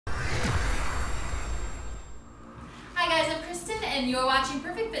and you're watching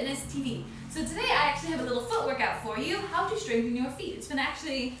Perfect Fitness TV. So today I actually have a little foot workout for you, how to strengthen your feet. It's been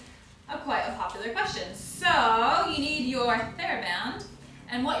actually quite a popular question. So you need your TheraBand,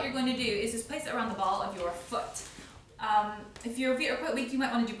 and what you're going to do is just place it around the ball of your foot. If your feet are quite weak, you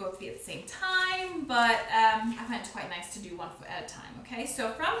might want to do both feet at the same time, but I find it quite nice to do one foot at a time, okay?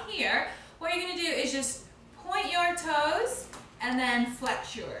 So from here, what you're going to do is just point your toes and then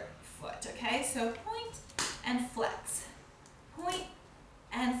flex your foot, okay? So point and flex. Point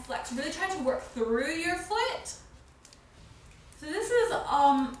and flex. Really try to work through your foot. So this is,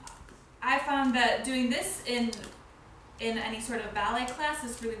 I found that doing this in any sort of ballet class,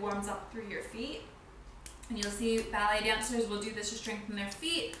 this really warms up through your feet. And you'll see ballet dancers will do this to strengthen their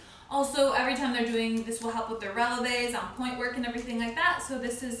feet. Also, every time they're doing this will help with their releves, on point work and everything like that. So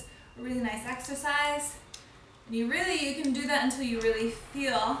this is a really nice exercise. And you can do that until you really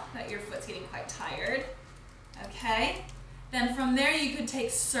feel that your foot's getting quite tired. Okay? Then from there you could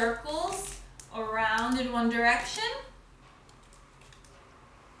take circles around in one direction.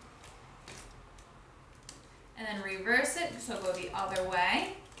 And then reverse it, so go the other way.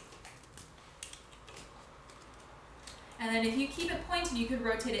 And then if you keep it pointed, you could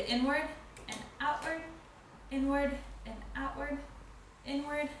rotate it inward and outward, inward and outward,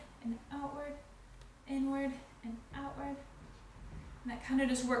 inward and outward, inward and outward. And that kind of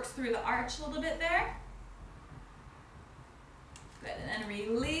just works through the arch a little bit there. Good, and then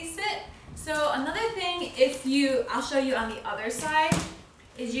release it. So another thing, I'll show you on the other side,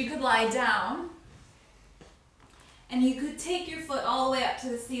 is you could lie down and you could take your foot all the way up to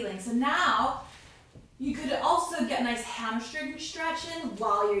the ceiling. So now, you could also get a nice hamstring stretch in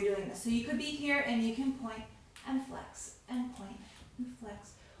while you're doing this. So you could be here and you can point and flex and point and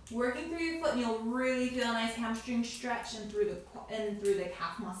flex. Working through your foot, and you'll really feel a nice hamstring stretch and through the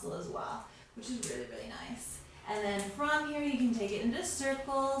calf muscle as well, which is really, really nice. And then from here, you can take it into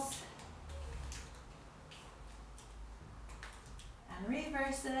circles and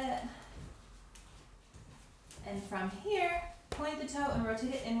reverse it. And from here, point the toe and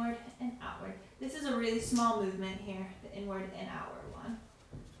rotate it inward and outward. This is a really small movement here, the inward and outward one.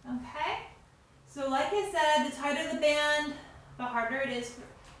 Okay? So like I said, the tighter the band, the harder it is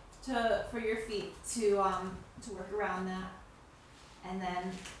for your feet to work around that. And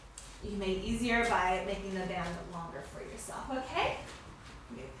then you can make it easier by making the band longer for yourself. Okay?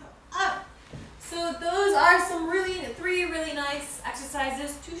 You come up. So those are three really nice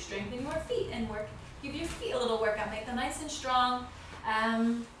exercises to strengthen your feet and give your feet a little workout, make them nice and strong.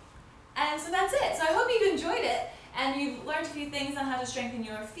 And so that's it. So I hope you've enjoyed it and you've learned a few things on how to strengthen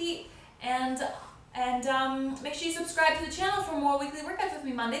your feet. And make sure you subscribe to the channel for more weekly workouts with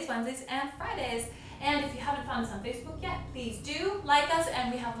me Mondays, Wednesdays, and Fridays. And if you haven't found us on Facebook yet, please do like us,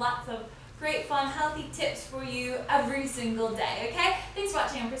 and we have lots of great, fun, healthy tips for you every single day, okay? Thanks for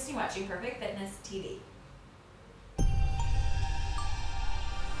watching. I'm Kristen, watching Perfect Fitness TV.